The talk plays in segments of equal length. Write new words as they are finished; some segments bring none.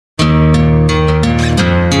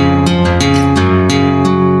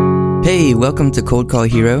Hey, welcome to Cold Call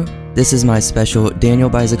Hero. This is my special Daniel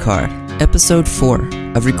Buys a Car, episode 4.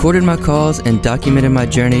 I've recorded my calls and documented my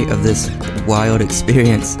journey of this wild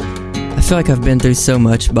experience. I feel like I've been through so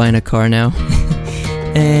much buying a car now.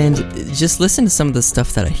 And just listen to some of the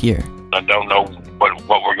stuff that I hear. I don't know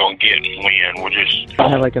what we're going to get when. We're just... I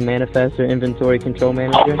have like a manifest or inventory control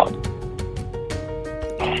manager. No.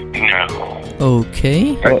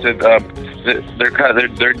 Okay. I said,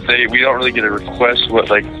 we don't really get a request. What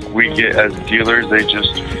we get as dealers, they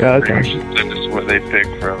just okay. send us what they pick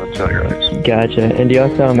from the Tellurides. Gotcha. And do you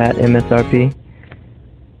also sell them at MSRP?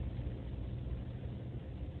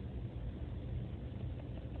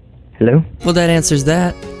 Hello? Well, that answers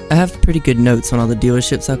that. I have pretty good notes on all the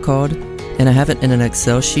dealerships I called, and I have it in an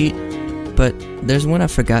Excel sheet, but there's one I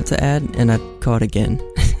forgot to add, and I called again.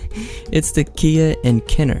 It's the Kia in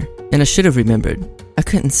Kenner, and I should have remembered. I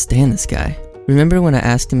couldn't stand this guy. Remember when I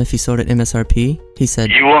asked him if he sold at MSRP? He said,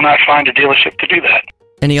 "You will not find a dealership to do that."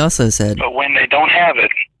 And he also said, "But when they don't have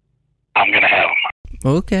it, I'm going to have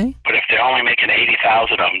them." Okay. But if they're only making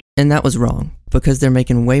 80,000 of them, And that was wrong, because they're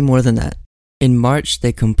making way more than that. In March,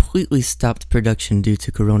 they completely stopped production due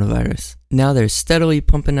to coronavirus. Now they're steadily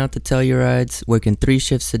pumping out the Tellurides, working 3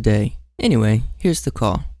 shifts a day. Anyway, here's the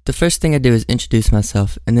call. The first thing I do is introduce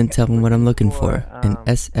myself and then tell them what I'm looking for, an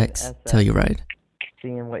SX Telluride.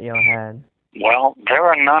 Seeing what y'all had. well, there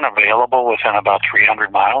are none available within about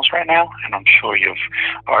 300 miles right now, and I'm sure you've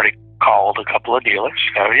already called a couple of dealers,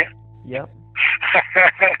 have you? Yep.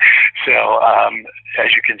 So,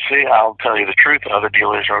 as you can see, I'll tell you the truth. Other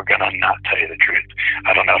dealers are going to not tell you the truth.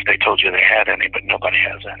 I don't know if they told you they had any, but nobody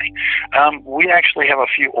has any. We actually have a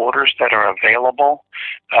few orders that are available.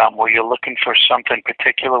 Were you looking for something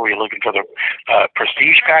particular? Were you looking for the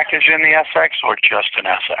Prestige package in the SX or just an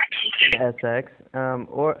SX? SX.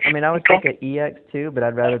 I would take an EX too, but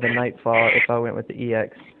I'd rather the Nightfall if I went with the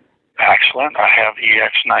EX. Excellent. I have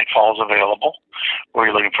EX Nightfalls available. Were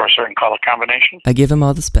you looking for a certain color combination? I give him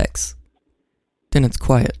all the specs. Then it's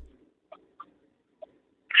quiet.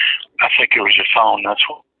 I think it was your phone. That's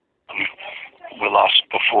what we lost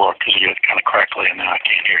before because you had kind of crackly, and now I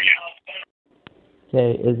can't hear you.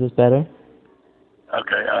 Okay, is this better?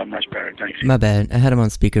 Okay, much better. Thanks. My bad, I had him on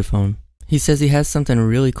speakerphone. He says he has something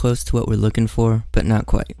really close to what we're looking for, but not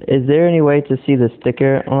quite. Is there any way to see the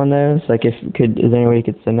sticker on those? Is there any way you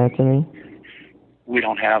could send that to me? We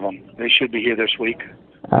don't have them. They should be here this week.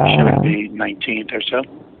 Should be 19th or so.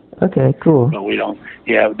 Okay, cool. But we don't.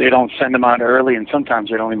 Yeah, they don't send them out early, and sometimes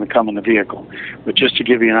they don't even come in the vehicle. But just to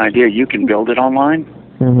give you an idea, you can build it online,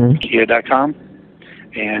 Kia.com.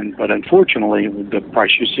 But unfortunately, the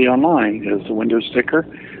price you see online is the window sticker,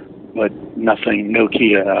 but nothing. No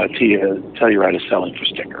Kia Telluride is selling for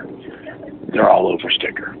sticker. They're all over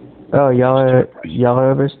sticker. Oh, y'all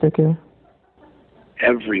are over sticker?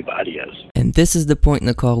 Everybody is. And this is the point in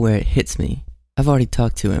the call where it hits me. I've already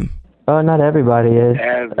talked to him. Oh, not everybody is.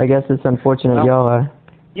 I guess it's unfortunate y'all are.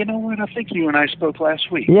 You know what? I think you and I spoke last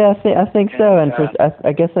week. Yeah, I think so. And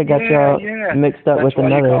I guess I got y'all mixed up with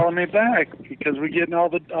another. That's why you're calling me back, because we're getting all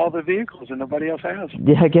the vehicles and nobody else has them.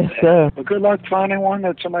 Yeah, I guess so. But good luck finding one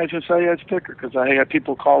that somebody can sell you a sticker, because I have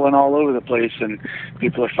people calling all over the place, and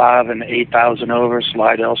people are 5,000 and 8,000 over.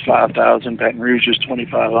 Slidell's 5,000, Baton Rouge is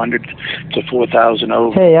 2,500 to 4,000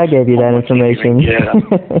 over. Hey, I gave you that information. Yeah,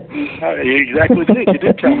 you exactly did. You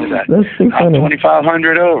did tell me that. That's too funny. I'm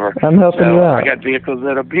 2,500 over. I'm helping you out. I got vehicles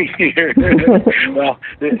that'll be here. Well,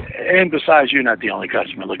 and besides, you're not the only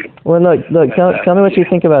customer looking. Well, look. Tell me what you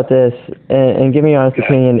think about this, and give me your honest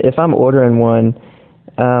opinion. If I'm ordering one,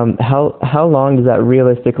 how long does that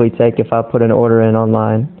realistically take if I put an order in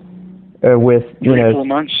online, or with 4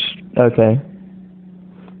 months? Okay.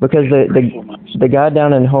 Because the guy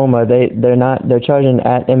down in Houma, they're charging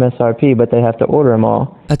at MSRP, but they have to order them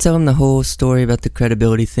all. I tell him the whole story about the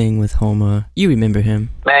credibility thing with Houma. You remember him.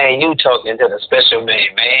 Man, you talking to the special man.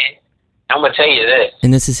 I'm gonna tell you this.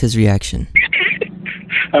 And this is his reaction.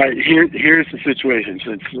 All right, here's the situation.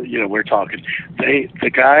 Since we're talking, the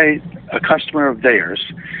guy, a customer of theirs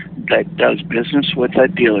that does business with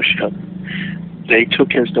that dealership, they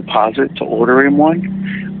took his deposit to order him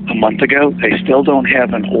one a month ago. They still don't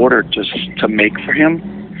have an order to make for him.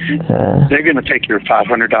 They're going to take your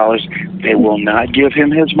 $500. They will not give him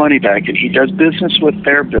his money back, and he does business with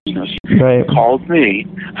their business. Right. Called me.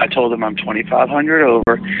 I told him I'm 2,500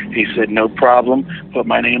 over. He said no problem. Put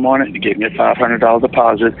my name on it. He gave me a $500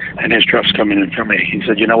 deposit, and his truck's coming in for me. He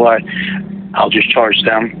said, you know what? I'll just charge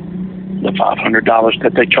them the $500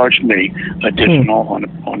 that they charged me additional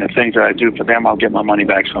on the things that I do for them. I'll get my money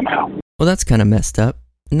back somehow. Well, that's kind of messed up.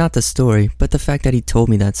 Not the story, but the fact that he told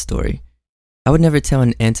me that story. I would never tell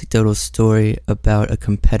an anecdotal story about a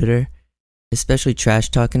competitor especially trash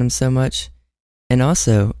talking him so much. And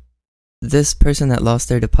also, this person that lost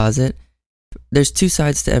their deposit, there's two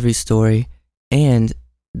sides to every story, and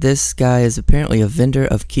this guy is apparently a vendor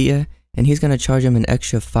of Kia, and he's going to charge him an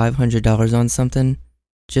extra $500 on something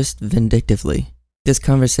just vindictively. This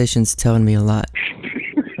conversation's telling me a lot.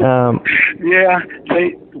 Yeah,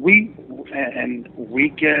 we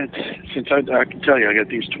get, since I can tell you, I got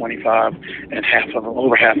these 25, and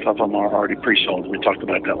over half of them are already pre-sold. We talked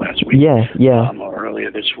about that last week. Yeah. Or earlier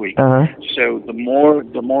this week. Uh-huh. So the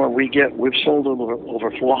more we get, we've sold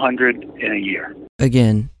over 400 in a year.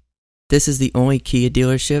 Again, this is the only Kia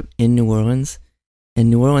dealership in New Orleans, and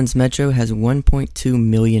New Orleans Metro has 1.2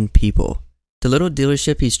 million people. The little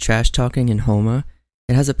dealership he's trash-talking in Houma,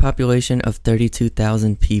 it has a population of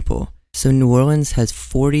 32,000 people. So New Orleans has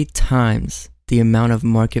 40 times the amount of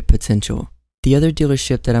market potential. The other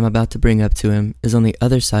dealership that I'm about to bring up to him is on the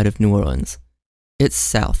other side of New Orleans. It's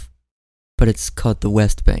south, but it's called the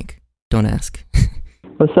West Bank. Don't ask.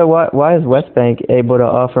 Well, so why is West Bank able to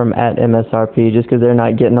offer them at MSRP? Just because they're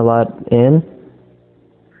not getting a lot in?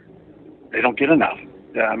 They don't get enough.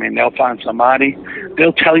 I mean, they'll find somebody.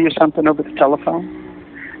 They'll tell you something over the telephone,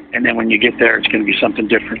 and then when you get there, it's going to be something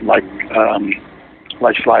different, like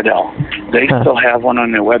Slidell. They still have one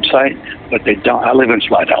on their website, but they don't. I live in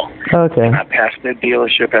Slidell. Okay. And I pass their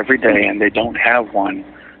dealership every day, and they don't have one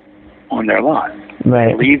on their lot.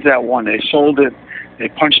 Right. They leave that one. They sold it. They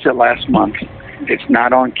punched it last month. It's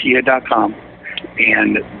not on Kia.com,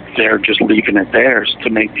 and they're just leaving it there to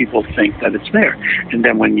make people think that it's there. And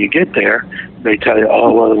then when you get there, they tell you,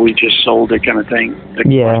 oh, well, we just sold it kind of thing.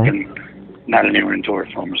 Yeah. Not an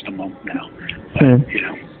inventory for almost a month now. But, you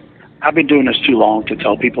know, I've been doing this too long to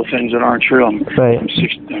tell people things that aren't true. I'm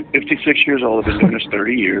 56 years old. I've been doing this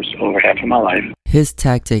 30 years, over half of my life. His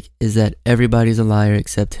tactic is that everybody's a liar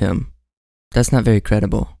except him. That's not very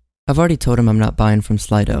credible. I've already told him I'm not buying from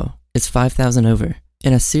Slido. It's 5,000 over.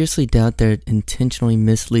 And I seriously doubt they're intentionally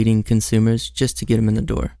misleading consumers just to get them in the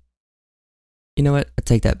door. You know what? I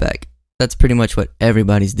take that back. That's pretty much what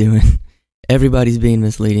everybody's doing. Everybody's being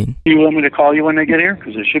misleading. You want me to call you when they get here?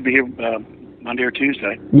 Because they should be here Monday or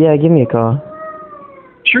Tuesday. Yeah, give me a call.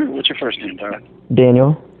 Sure. What's your first name, Darren?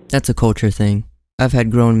 Daniel. That's a culture thing. I've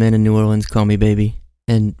had grown men in New Orleans call me baby.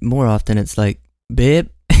 And more often it's like, babe.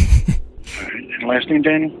 All right. And last name,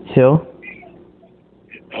 Daniel? Hill.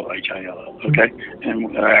 Oh, H-I-L-L. Okay.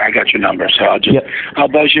 And I got your number, so I'll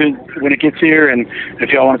buzz you when it gets here, and if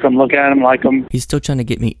y'all want to come look at them, like them. He's still trying to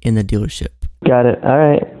get me in the dealership. Got it. All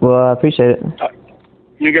right. Well, I appreciate it.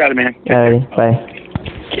 You got it, man. All right. Bye.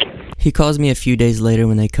 He calls me a few days later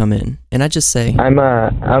when they come in, and I just say, I'm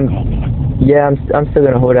still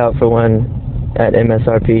gonna hold out for one at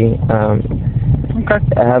MSRP. Okay.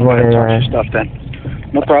 I have one in your stuff then.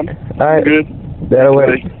 No problem. All right. Good. That'll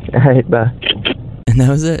work. All right. Bye. And that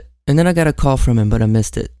was it. And then I got a call from him, but I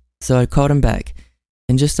missed it. So I called him back.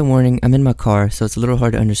 And just a warning, I'm in my car, so it's a little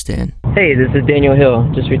hard to understand. Hey, this is Daniel Hill.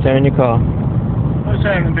 Just returning your call. What's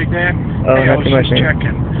happening, Big Dan? Oh, hey, not too much.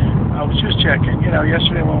 I was just checking. You know,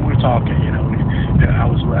 yesterday when we were talking, you know, I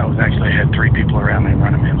had 3 people around me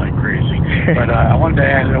running me like crazy. But I wanted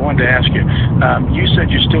to ask you. You said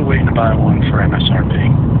you're still waiting to buy one for MSRP.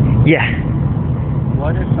 Yeah.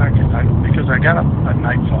 What if because I got a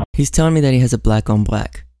Nightfall. He's telling me that he has a black on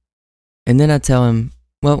black. And then I tell him,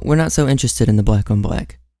 well, we're not so interested in the black on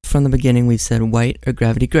black. From the beginning, we've said white or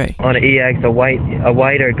gravity gray. On an EX, a white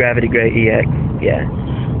or gravity gray EX, yeah.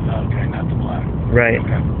 Okay, not the black. Right.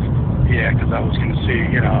 Okay. Yeah, because I was going to see,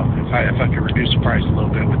 you know, if I could reduce the price a little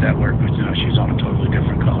bit, would that work? But, you know, she's on a totally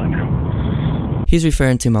different color now. He's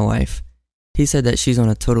referring to my wife. He said that she's on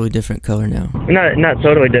a totally different color now. Not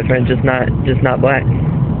totally different, just not black.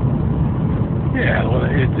 Yeah, well,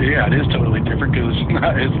 it is totally different because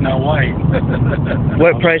it's not white.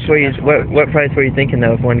 What price were you thinking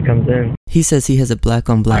though if one comes in? He says he has a black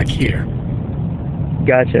on black here.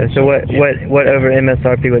 Gotcha. So what over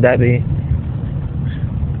MSRP would that be?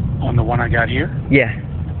 On the one I got here? Yeah.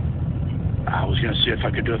 I was going to see if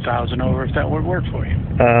I could do 1,000 over if that would work for you.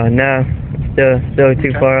 No, still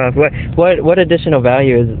too far off. What additional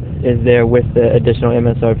value is there with the additional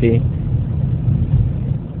MSRP?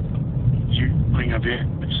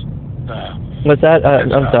 What's that?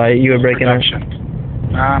 I'm sorry, you were breaking up.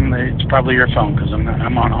 It's probably your phone because I'm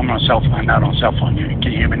on a cell phone. I'm not on cell phone.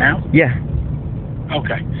 Can you hear me now? Yeah.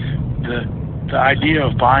 Okay. The idea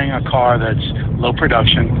of buying a car that's low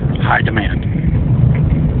production, high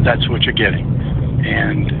demand. That's what you're getting.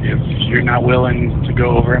 And if you're not willing to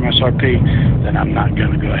go over MSRP, then I'm not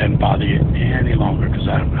going to go ahead and bother you any longer because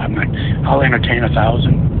I'm not. I'll entertain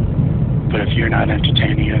 1,000, but if you're not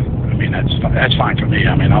entertaining it, mean, that's fine for me.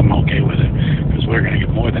 I mean, I'm okay with it because we're going to get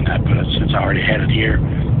more than that. But since I already had it here,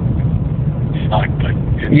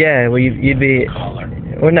 yeah, well, you'd be. Caller.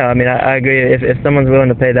 Well, no, I mean, I agree. If someone's willing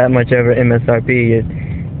to pay that much over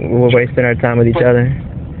MSRP, we're wasting our time with each other.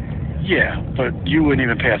 Yeah, but you wouldn't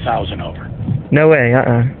even pay $1,000 over. No way.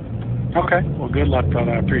 Okay. Well, good luck,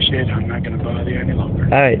 brother. I appreciate it. I'm not going to bother you any longer.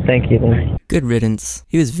 All right. Thank you. Then. Good riddance.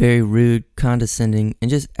 He was very rude, condescending, and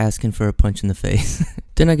just asking for a punch in the face.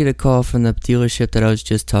 Then I get a call from the dealership that I was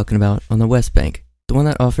just talking about on the West Bank, the one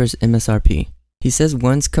that offers MSRP. He says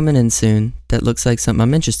one's coming in soon that looks like something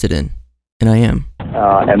I'm interested in, and I am.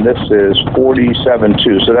 And this is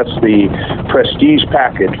 47.2, so that's the Prestige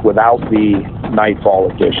package without the Nightfall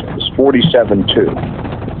edition. It's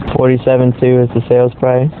 47.2. 47.2 is the sales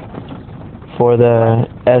price for the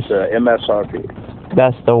S. MSRP.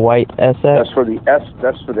 That's the white SX. That's for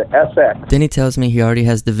the SX. Then he tells me he already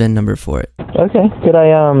has the VIN number for it. Okay.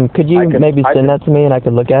 Could you maybe send that to me and I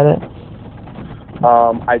could look at it?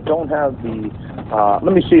 I don't have the.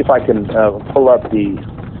 Let me see if I can pull up the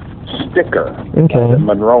sticker. Okay. The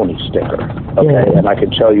Monroney sticker. Okay, yeah. And I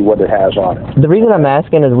can tell you what it has on it. The reason I'm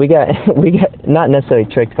asking is we got not necessarily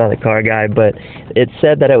tricked by the car guy, but it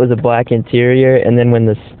said that it was a black interior, and then when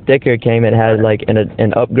the sticker came, it had like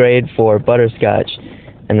an upgrade for butterscotch,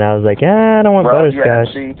 and I was like, I don't want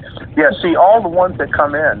butterscotch. See, all the ones that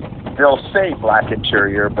come in, they'll say black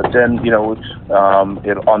interior, but then on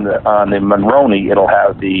the Monroney, it'll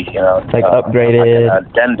have the like upgraded like an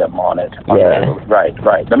addendum on it. Yeah.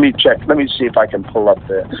 Right. Let me check. Let me see if I can pull up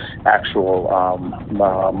the actual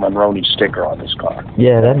Monroney sticker on this car.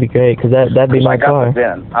 Yeah, that'd be great because that'd be my car. I got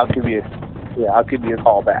the VIN. I'll give you a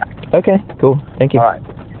call back. Okay, cool. Thank you. All right.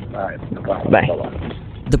 Bye.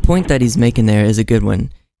 The point that he's making there is a good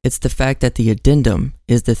one. It's the fact that the addendum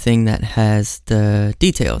is the thing that has the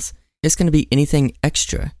details. It's going to be anything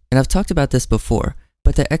extra. And I've talked about this before,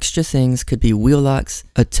 but the extra things could be wheel locks,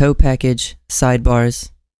 a tow package, sidebars,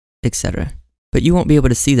 etc. But you won't be able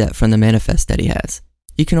to see that from the manifest that he has.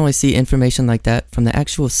 You can only see information like that from the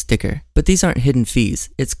actual sticker. But these aren't hidden fees.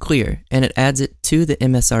 It's clear, and it adds it to the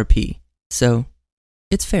MSRP. So,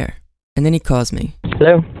 it's fair. And then he calls me.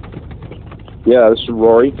 Hello? Yeah, this is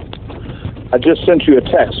Rory. I just sent you a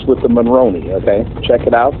text with the Monroney, okay? Check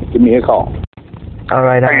it out. Give me a call. All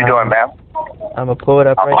right. How you doing, ma'am? I'm going to pull it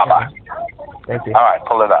up right now. Thank you. All right,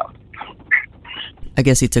 pull it up. I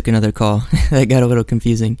guess he took another call. That got a little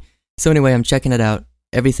confusing. So anyway, I'm checking it out.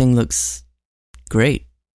 Everything looks great.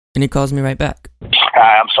 And he calls me right back.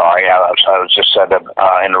 I'm sorry. I was just said to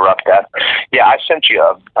interrupt that. Yeah, I sent you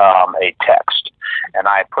a text, and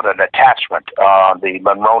I put an attachment on the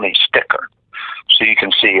Monroney sticker. So you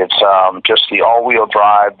can see it's just the all-wheel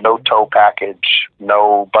drive, no tow package,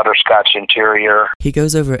 no butterscotch interior. He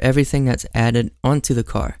goes over everything that's added onto the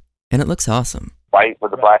car, and it looks awesome. White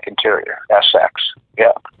with a black interior, SX.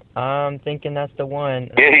 Yeah. I'm thinking that's the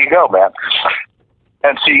one. Here you go, man.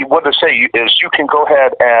 And see, what to say is you can go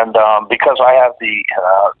ahead and, because I have the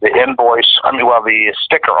invoice, the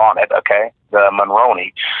sticker on it, okay, the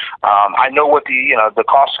Monroney, I know what the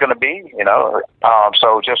cost is going to be,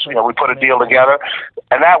 so just, we put a deal together,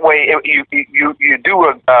 and that way you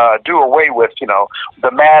do away with,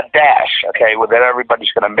 the mad dash, okay, that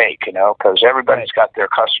everybody's going to make, because everybody's got their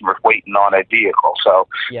customers waiting on a vehicle, so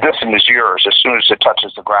this one is yours as soon as it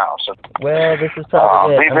touches the ground. So, well, this is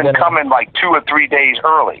probably they've been coming like 2 or 3 days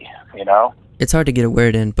early, It's hard to get a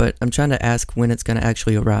word in, but I'm trying to ask when it's going to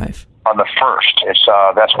actually arrive. On the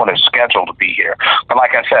 1st, that's when it's scheduled to be here. But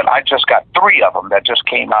like I said, I just got 3 of them that just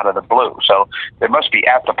came out of the blue, so they must be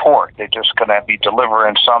at the port. They're just going to be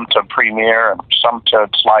delivering some to Premier and some to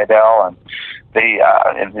Slidell, and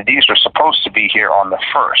these are supposed to be here on the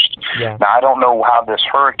 1st. Yeah. Now I don't know how this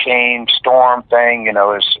hurricane storm thing,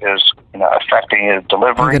 is affecting his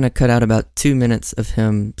delivery. I'm going to cut out about 2 minutes of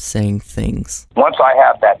him saying things. Once I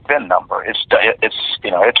have that VIN number, it's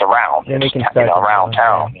around. Then we can it's start around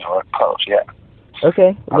town, close, yeah.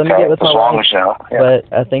 Okay, let me get with my wife. As long as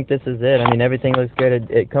But I think this is it. I mean, everything looks good.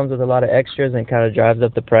 It comes with a lot of extras and kind of drives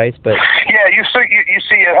up the price. But yeah, you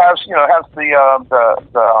see, it has the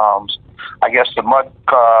I guess the mud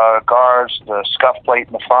guards, the scuff plate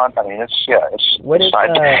in the front. I mean, it's nice.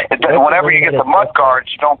 Whenever you get the mud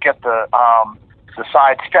guards, you don't get the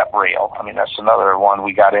side step rail. I mean, that's another one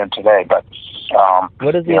we got in today. But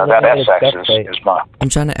what is the that scuff SX plate? is mine. I'm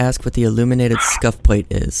trying to ask what the illuminated scuff plate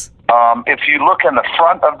is. If you look in the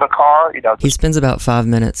front of the car, He spends about 5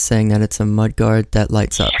 minutes saying that it's a mud guard that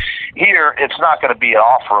lights up. Here, it's not going to be an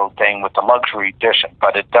off-road thing with the luxury edition,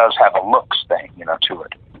 but it does have a looks thing, to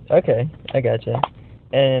it. Okay, I gotcha.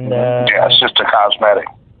 And it's just a cosmetic.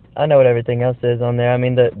 I know what everything else is on there. I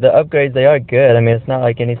mean, the upgrades, they are good. I mean, it's not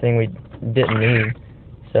like anything we didn't need.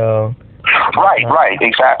 So. Right,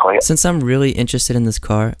 exactly. Since I'm really interested in this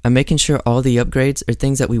car, I'm making sure all the upgrades are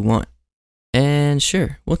things that we want. And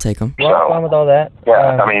sure, we'll take them. Well, I'm fine with all that. Yeah,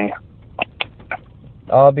 I mean,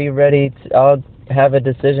 I'll be ready. I'll have a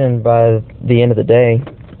decision by the end of the day.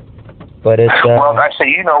 But it's. Well, I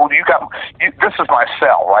say, this is my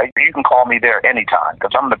cell, right? You can call me there anytime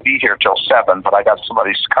because I'm going to be here till 7. But I got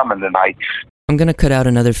somebody's coming tonight. I'm gonna cut out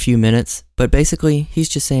another few minutes, but basically, he's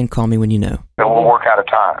just saying, "Call me when you know." And we'll work out a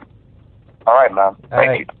time. All right, man.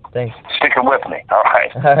 Thank you. Thanks. Sticking with me. All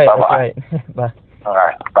right. All right. Bye-bye. Right. Bye. All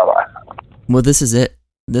right. Bye-bye. Well, this is it.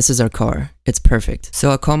 This is our car. It's perfect. So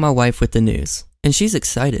I call my wife with the news, and she's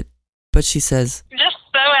excited. But she says, just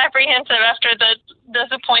so apprehensive after the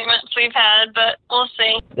disappointments we've had, but we'll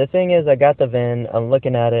see. The thing is, I got the VIN. I'm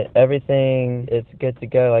looking at it. Everything is good to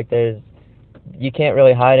go. Like, you can't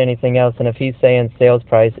really hide anything else. And if he's saying sales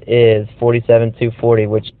price is $47,240,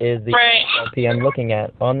 which is the MSRP I'm looking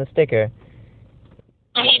at on the sticker.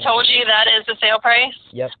 And he told you that is the sale price?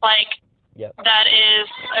 Yep. Yep. That is,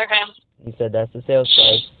 okay. He said that's the sales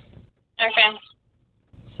price. Okay.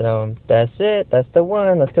 So that's it. That's the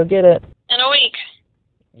one. Let's go get it. In a week.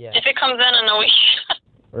 Yeah. If it comes in a week.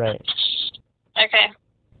 Right. Okay.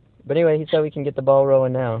 But anyway, he said we can get the ball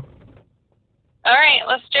rolling now. All right,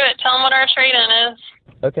 let's do it. Tell him what our trade-in is.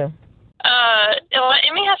 Okay.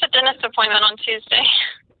 Emmy has a dentist appointment on Tuesday.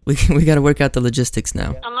 We got to work out the logistics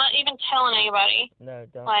now. I'm not even telling anybody. No,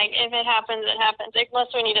 don't. Like, if it happens, it happens. Unless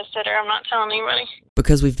we need a sitter, I'm not telling anybody.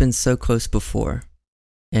 Because we've been so close before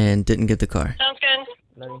and didn't get the car. Sounds good.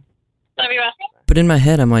 Love you, bye. But in my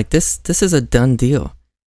head, I'm like, this is a done deal.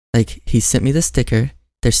 Like, he sent me the sticker.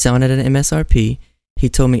 They're selling it at MSRP. He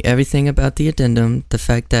told me everything about the addendum, the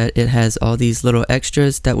fact that it has all these little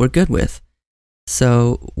extras that we're good with.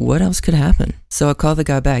 So what else could happen? So I call the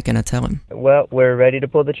guy back and I tell him. Well, we're ready to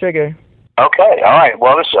pull the trigger. Okay, all right.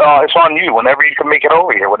 Well, it's on you. Whenever you can make it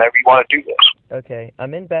over here, whenever you want to do this. Okay,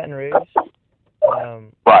 I'm in Baton Rouge.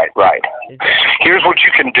 Right. Here's what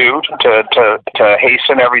you can do to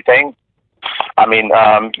hasten everything. I mean,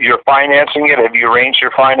 you're financing it. Have you arranged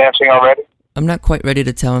your financing already? I'm not quite ready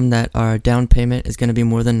to tell him that our down payment is going to be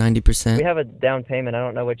more than 90%. We have a down payment. I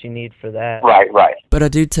don't know what you need for that. Right. But I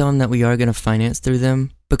do tell him that we are going to finance through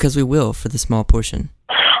them because we will for the small portion.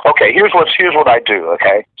 Okay, here's what I do,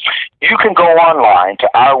 okay? You can go online to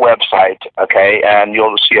our website, okay, and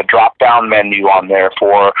you'll see a drop-down menu on there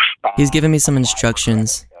for... He's giving me some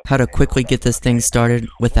instructions how to quickly get this thing started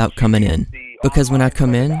without coming in. Because when I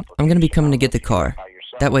come in, I'm going to be coming to get the car.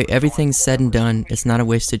 That way everything's said and done. It's not a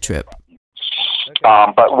wasted trip.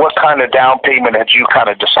 But what kind of down payment had you kind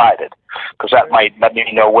of decided? Because that might let me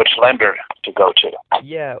know which lender to go to.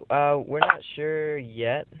 Yeah, we're not sure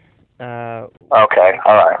yet. Okay,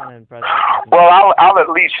 all right. Well, I'll at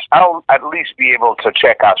least be able to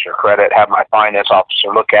check out your credit, have my finance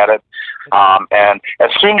officer look at it, and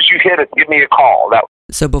as soon as you hit it, give me a call.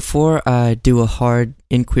 So before I do a hard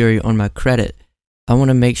inquiry on my credit, I want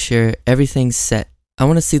to make sure everything's set. I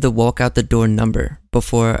want to see the walk out the door number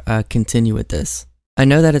before I continue with this. I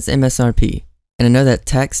know that it's MSRP, and I know that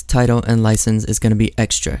tax, title, and license is going to be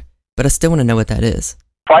extra, but I still want to know what that is.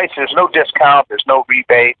 Price, there's no discount, there's no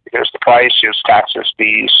rebate, here's the price, here's taxes,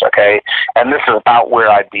 fees, okay? And this is about where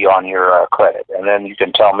I'd be on your credit. And then you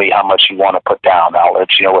can tell me how much you want to put down. I'll let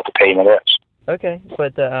you know what the payment is. Okay, but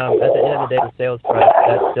at the end of the day, the sales price,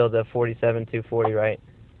 that's still the $47,240, right?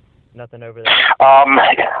 Nothing over there.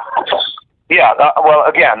 Yeah, well,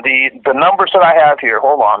 again, the numbers that I have here,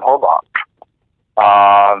 hold on.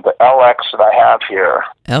 The LX that I have here.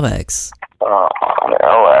 LX? The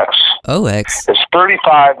LX. OX? It's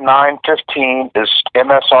 $35,915 is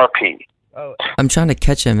MSRP. Oh. I'm trying to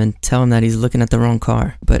catch him and tell him that he's looking at the wrong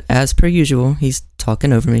car. But as per usual, he's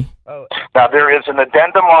talking over me. Oh. Now, there is an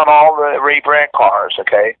addendum on all the Ray Brandt cars,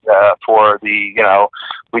 okay, for the,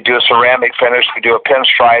 we do a ceramic finish, we do a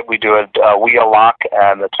pinstripe, we do a wheel lock,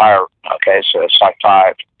 and the tire, okay, so it's like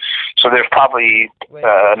 $5. So there's probably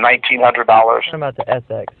 $1,900. What about the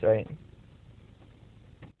SX, right?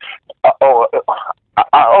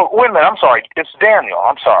 Wait a minute, I'm sorry. It's Daniel,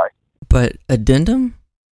 I'm sorry. But addendum?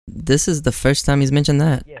 This is the first time he's mentioned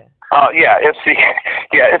that. Yeah.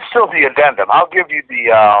 It's still the addendum. I'll give you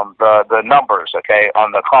the numbers, okay,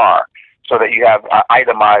 on the car, so that you have an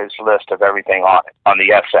itemized list of everything on it on the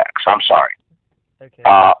SX. I'm sorry. Okay.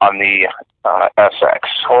 On the SX.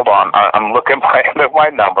 Hold on, I'm looking back at my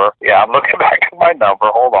number. Yeah, I'm looking back at my number.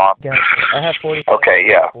 Hold on. Gotcha. I have 40. Okay,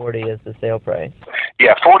 yeah. 40 is the sale price.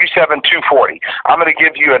 Yeah, 47,240. I'm going to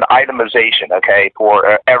give you an itemization, okay,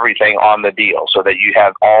 for everything on the deal, so that you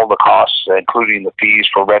have all the costs, including the fees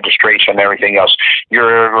for registration and everything else.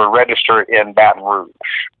 You're registered in Baton Rouge,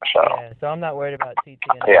 so. Yeah, so I'm not worried about TT.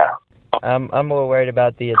 Yeah. I'm more worried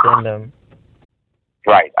about the addendum.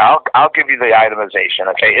 Right. I'll give you the itemization.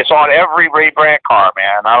 Okay. It's on every Ray Brandt car,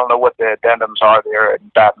 man. I don't know what the addendums are there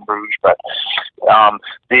in Baton Rouge, but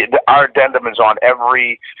our addendum is on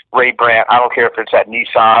every Ray Brandt. I don't care if it's at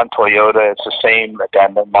Nissan, Toyota. It's the same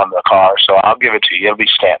addendum on the car. So I'll give it to you. It'll be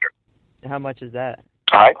standard. How much is that?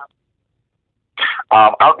 All right.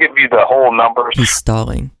 I'll give you the whole numbers. He's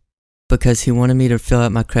stalling because he wanted me to fill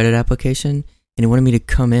out my credit application and he wanted me to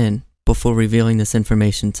come in before revealing this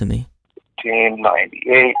information to me.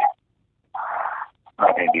 98,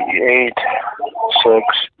 6.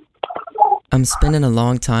 I'm spending a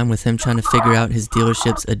long time with him trying to figure out his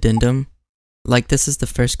dealership's addendum. Like this is the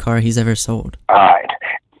first car he's ever sold. All right.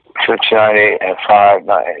 698 and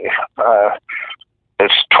 590.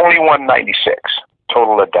 It's 2196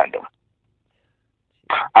 total addendum.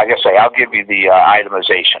 Like I say, I'll give you the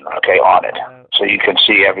itemization, okay, on it, so you can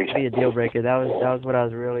see everything. Be a deal breaker. That was what I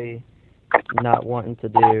was really not wanting to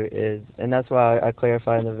do is, and that's why I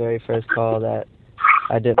clarified in the very first call that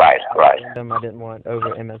I didn't. Right. I didn't want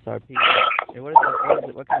over MSRP.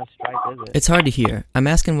 What kind of stripe is it? It's hard to hear. I'm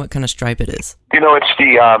asking what kind of stripe it is. You know, it's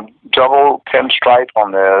the double pinstripe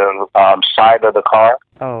on the side of the car.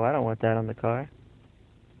 Oh, I don't want that on the car.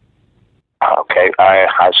 Okay,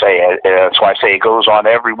 I say that's why I say it goes on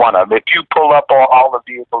every one of them. If you pull up all the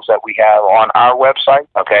vehicles that we have on our website,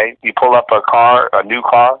 okay, you pull up a new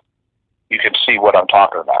car, you can see what I'm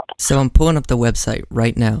talking about. So I'm pulling up the website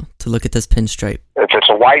right now to look at this pinstripe. If it's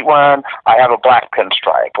a white one, I have a black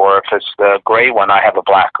pinstripe. Or if it's the gray one, I have a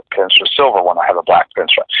black pinstripe. Silver one, I have a black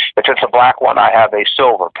pinstripe. If it's a black one, I have a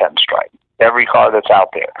silver pinstripe. Every car that's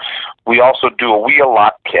out there. We also do a wheel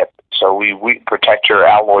lock kit, so we protect your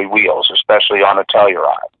alloy wheels, especially on a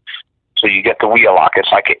Telluride. So you get the wheel lock. It's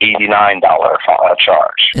like an $89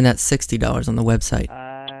 charge. And that's $60 on the website.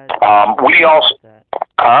 We also...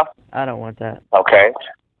 Huh? I don't want that. Okay.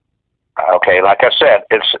 Okay, like I said,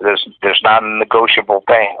 there's not a negotiable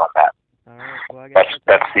thing on that. All right. Well, I guess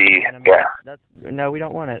no, we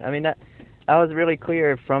don't want it. I mean, I was really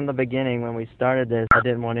clear from the beginning when we started this. I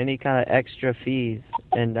didn't want any kind of extra fees,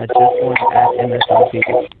 and I just wanted MSRP.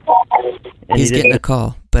 He's getting a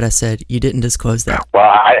call, but I said you didn't disclose that. Well,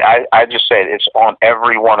 I just said it's on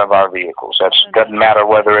every one of our vehicles. That doesn't matter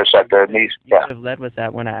whether it's at the Nissan. You should have led with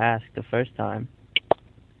that when I asked the first time.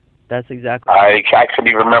 That's exactly. I couldn't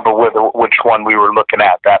even remember which one we were looking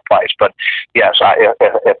at that price, but yes,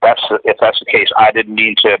 if that's the case, I didn't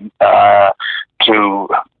mean to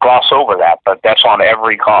gloss over that, but that's on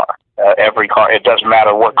every car. Every car. It doesn't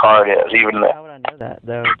matter what car it is, even. How would I know that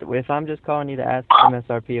though? If I'm just calling you to ask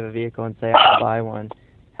MSRP of a vehicle and say I'll buy one,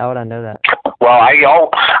 how would I know that? Well,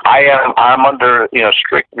 I'm under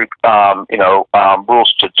strict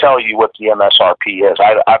rules to tell you what the MSRP is.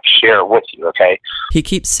 I share it with you, okay? He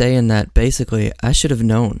keeps saying that basically I should have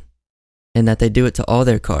known, and that they do it to all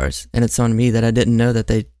their cars, and it's on me that I didn't know that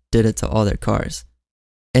they did it to all their cars.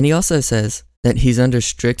 And he also says that he's under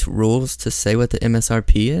strict rules to say what the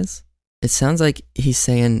MSRP is. It sounds like he's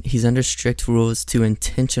saying he's under strict rules to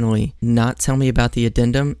intentionally not tell me about the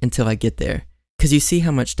addendum until I get there. Because you see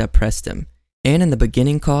how much that pressed him. And in the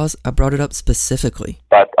beginning calls, I brought it up specifically.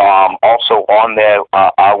 But also on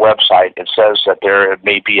our website, it says that there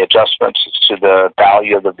may be adjustments to the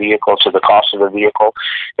value of the vehicle, to the cost of the vehicle.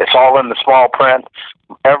 It's all in the small print.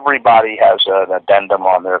 Everybody has an addendum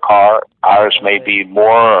on their car. Ours may be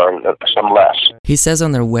more or some less. He says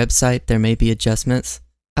on their website there may be adjustments.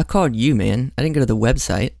 I called you, man. I didn't go to the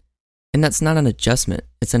website. And that's not an adjustment.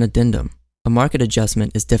 It's an addendum. A market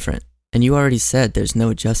adjustment is different. And you already said there's no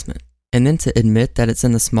adjustment. And then to admit that it's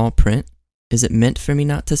in the small print, is it meant for me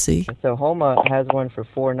not to see? So Homa has one for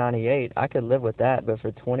 $498. I could live with that, but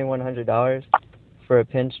for $2,100 for a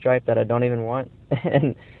pinstripe that I don't even want,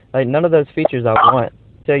 and like none of those features I want.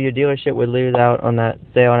 So your dealership would lose out on that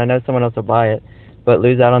sale, and I know someone else will buy it, but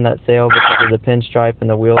lose out on that sale because of the pinstripe and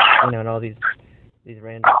the wheel, and all these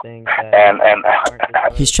random things.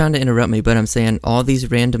 He's trying to interrupt me, but I'm saying all these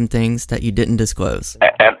random things that you didn't disclose.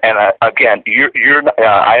 And again, you're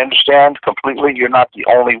I understand completely. You're not the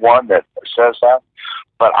only one that says that,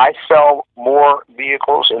 but I sell more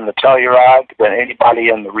vehicles in the Telluride than anybody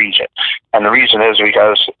in the region, and the reason is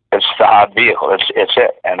because it's the odd vehicle. It's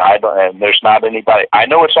it, and I don't. And there's not anybody. I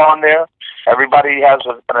know it's on there, Everybody has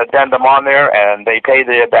an addendum on there, and they pay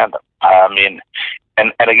the addendum. I mean,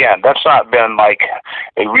 and again, that's not been like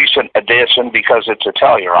a recent addition because it's a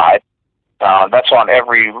Telluride. That's on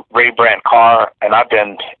every Ray Brandt car, and I've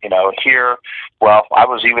been, here. Well, I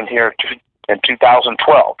was even here in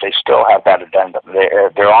 2012. They still have that addendum.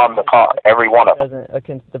 They're on the car, every one of them.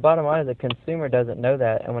 The bottom line is the consumer doesn't know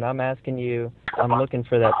that, and when I'm asking you, I'm looking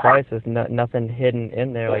for that price with nothing hidden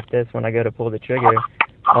in there like this. When I go to pull the trigger,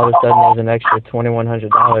 all of a sudden there's an extra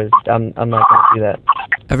 $2,100. I'm not going to do that.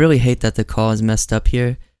 I really hate that the call is messed up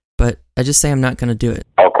here, but I just say I'm not going to do it.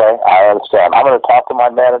 Okay, I understand. I'm going to talk to my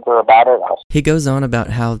manager about it. He goes on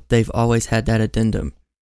about how they've always had that addendum.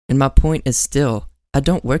 And my point is still, I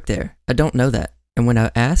don't work there. I don't know that. And when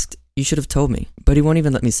I asked, you should have told me. But he won't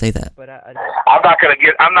even let me say that. But and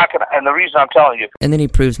the reason I'm telling you. And then he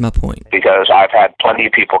proves my point. Because I've had plenty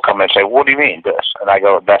of people come and say, what do you mean this? And I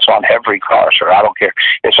go, that's on every car, sir. I don't care.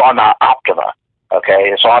 It's on our Optima.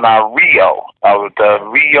 Okay, it's on our Rio. The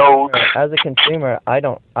Rio. As a consumer, I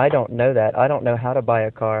don't know that. I don't know how to buy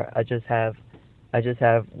a car. I just have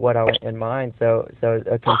what I want in mind. So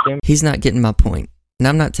a consumer. He's not getting my point, and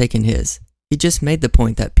I'm not taking his. He just made the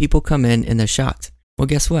point that people come in and they're shocked. Well,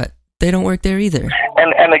 guess what? They don't work there either.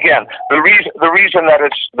 And again, the reason that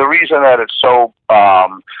it's so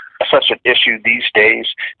such an issue these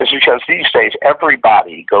days is because these days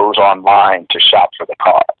everybody goes online to shop for the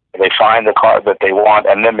car. They find the car that they want,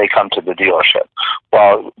 and then they come to the dealership.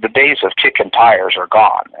 Well, the days of kicking tires are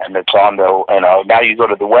gone, and it's on the, now you go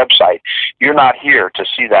to the website. You're not here to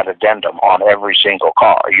see that addendum on every single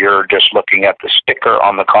car. You're just looking at the sticker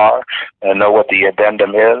on the car and know what the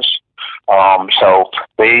addendum is. So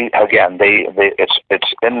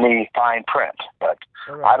it's in the fine print, but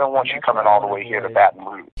I don't want you coming all the way here to Baton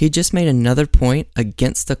Rouge. He just made another point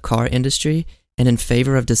against the car industry and in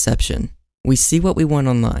favor of deception. We see what we want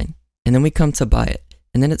online, and then we come to buy it,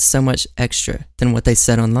 and then it's so much extra than what they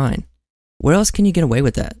said online. Where else can you get away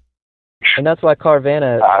with that? And that's why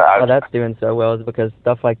Carvana, that's doing so well, is because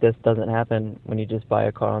stuff like this doesn't happen when you just buy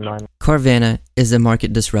a car online. Carvana is a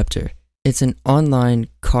market disruptor. It's an online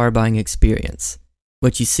car buying experience.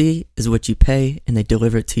 What you see is what you pay, and they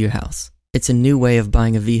deliver it to your house. It's a new way of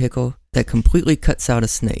buying a vehicle that completely cuts out a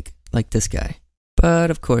snake, like this guy.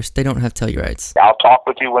 But of course, they don't have Tellurides. I'll talk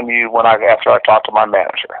with you after I talk to my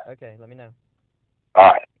manager. Okay, let me know.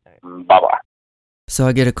 All right. Bye-bye. So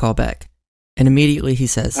I get a call back, and immediately he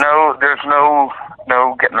says, "No, there's no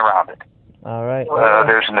getting around it. All right.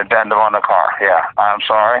 There's an addendum on the car. Yeah, I'm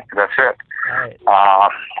sorry. That's it. All right.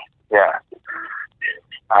 Yeah.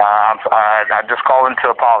 I just called in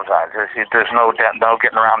to apologize. There's no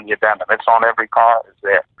getting around the addendum. It's on every car. It's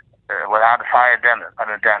there. Without an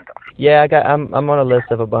addendum. Yeah, I'm on a list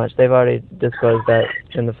of a bunch. They've already disclosed that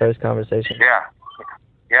in the first conversation. Yeah,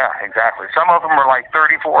 exactly. Some of them are like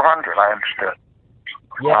 3,400. I understood.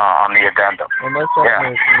 Yeah. On the addendum. Well, most of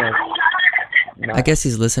them are, I guess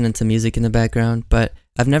he's listening to music in the background, but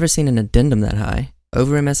I've never seen an addendum that high.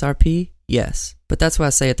 Over MSRP, yes, but that's why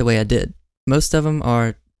I say it the way I did. Most of them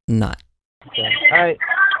are not. Okay. All right.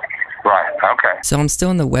 Right. Okay. So I'm still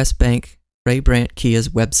on the West Bank Ray Brandt Kia's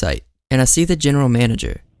website, and I see the general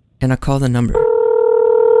manager, and I call the number.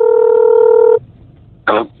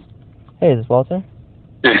 Hello? Hey, is this Walter?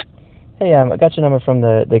 Yeah. Hey, I got your number from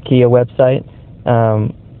the Kia website.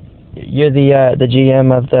 You're the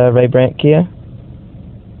GM of the Ray Brandt Kia?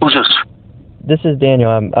 Who's this? This is Daniel.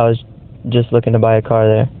 I was just looking to buy a car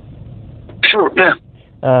there. Sure, yeah.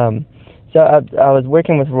 So I was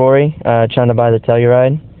working with Rory, trying to buy the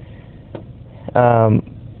Telluride.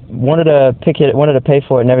 Wanted to pay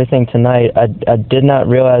for it and everything tonight. I did not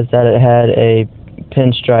realize that it had a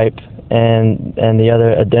pinstripe and the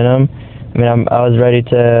other addendum. I mean, I was ready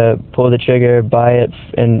to pull the trigger, buy it,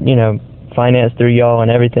 and finance through y'all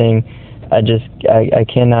and everything. I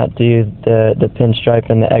cannot do the pinstripe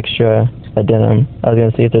and the extra addendum. I was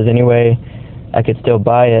gonna see if there's any way I could still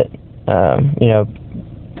buy it.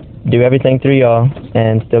 Do everything through y'all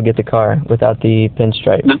and still get the car without the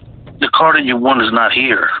pinstripe. The car that you want is not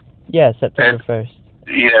here. Yeah, September 1st.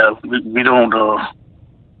 Yeah, we don't,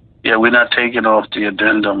 we're not taking off the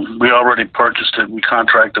addendum. We already purchased it. We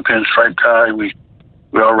contract the pinstripe guy. We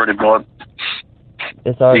already bought.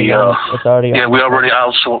 It's already. Yeah, we already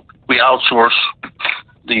outsource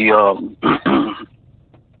the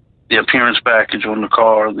appearance package on the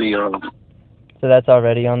car. So that's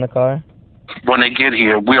already on the car? When they get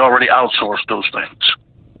here, we already outsourced those things.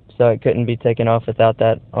 So it couldn't be taken off without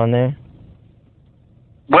that on there?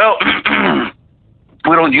 Well,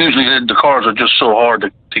 we don't usually. The cars are just so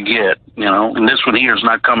hard to get, and this one here is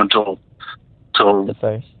not coming till the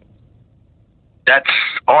 1st. that's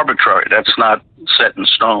arbitrary. That's not set in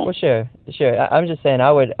stone. Well, sure. I'm just saying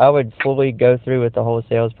I would fully go through with the whole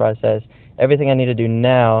sales process, everything I need to do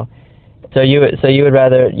now. So you would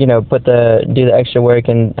rather, do the extra work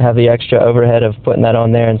and have the extra overhead of putting that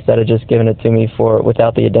on there instead of just giving it to me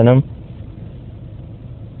without the addendum?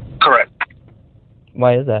 Correct.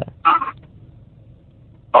 Why is that?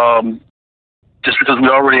 Just because we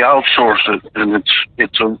already outsourced it, and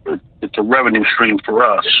it's a revenue stream for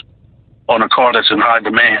us on a car that's in high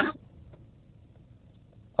demand.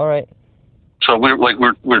 All right. So we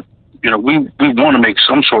want to make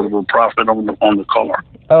some sort of a profit on the car.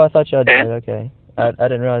 Oh, I thought y'all did. Okay. I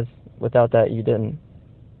didn't realize without that you didn't.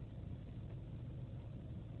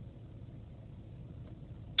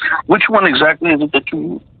 Which one exactly is it that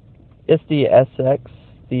you? It's the SX,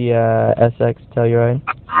 SX Telluride.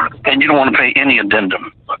 And you don't want to pay any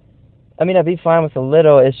addendum. I mean, I'd be fine with a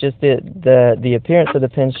little. It's just the appearance of the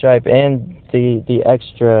pinstripe and the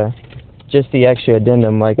extra, just the extra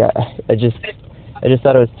addendum. Like I just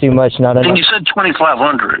thought it was too much. Not enough. And you said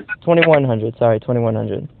 2,500. 2,100. Sorry,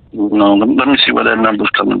 2,100. No, let me see where that number's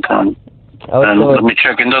coming from. Let me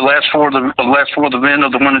check. And the last four of the VIN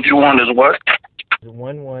of the one that you want is what?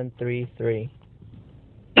 1133.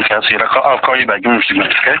 Okay, I see it. I'll call you back. Give me a few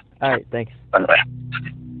minutes, okay? All right, thanks. Bye.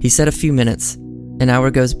 He said a few minutes. An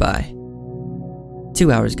hour goes by.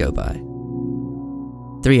 2 hours go by.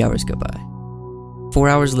 3 hours go by. 4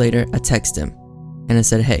 hours later, I text him, and I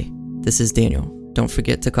said, "Hey, this is Daniel. Don't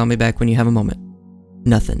forget to call me back when you have a moment."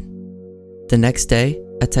 Nothing. The next day,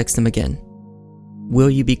 I text him again. "Will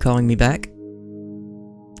you be calling me back?"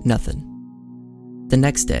 Nothing. The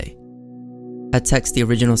next day, I text the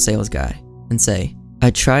original sales guy and say, "I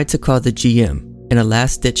tried to call the GM in a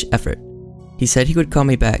last-ditch effort. He said he would call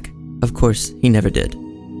me back. Of course, he never did."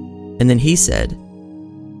 And then he said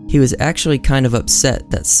he was actually kind of upset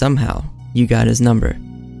that somehow you got his number.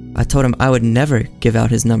 I told him I would never give out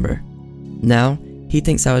his number. Now, he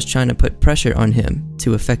thinks I was trying to put pressure on him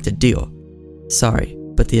to effect a deal. Sorry,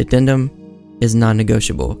 but the addendum is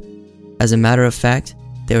non-negotiable. As a matter of fact,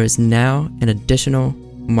 there is now an additional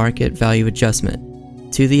market value adjustment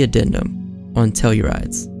to the addendum on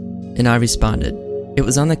Tellurides. And I responded, "It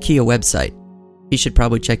was on the Kia website. He should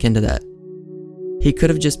probably check into that." He could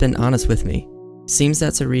have just been honest with me. Seems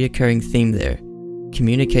that's a reoccurring theme there.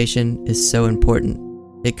 Communication is so important.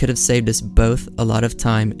 It could have saved us both a lot of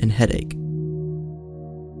time and headache.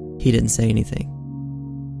 He didn't say anything.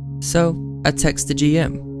 So I text the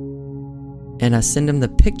GM, and I send him the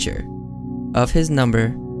picture of his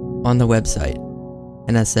number on the website.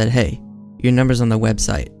 And I said, "Hey, your number's on the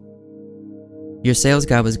website. Your sales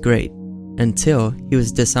guy was great until he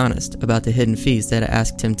was dishonest about the hidden fees that I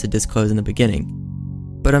asked him to disclose in the beginning.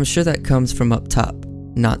 But I'm sure that comes from up top,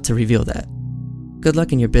 not to reveal that. Good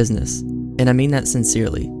luck in your business, and I mean that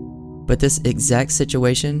sincerely. But this exact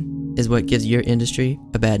situation is what gives your industry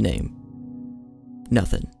a bad name."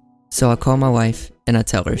 Nothing. So I call my wife and I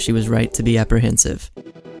tell her she was right to be apprehensive.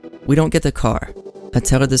 We don't get the car. I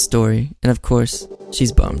tell her the story, and of course,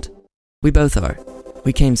 she's bummed. We both are.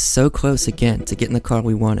 We came so close again to getting the car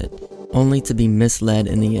we wanted, only to be misled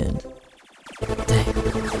in the end. Dang.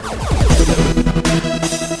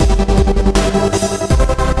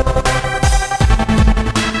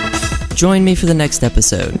 Join me for the next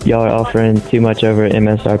episode. Y'all are offering too much over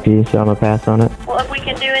MSRP, so I'm going to pass on it. Well, if we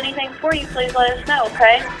can do anything for you, please let us know,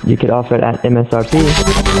 okay? You could offer it at MSRP.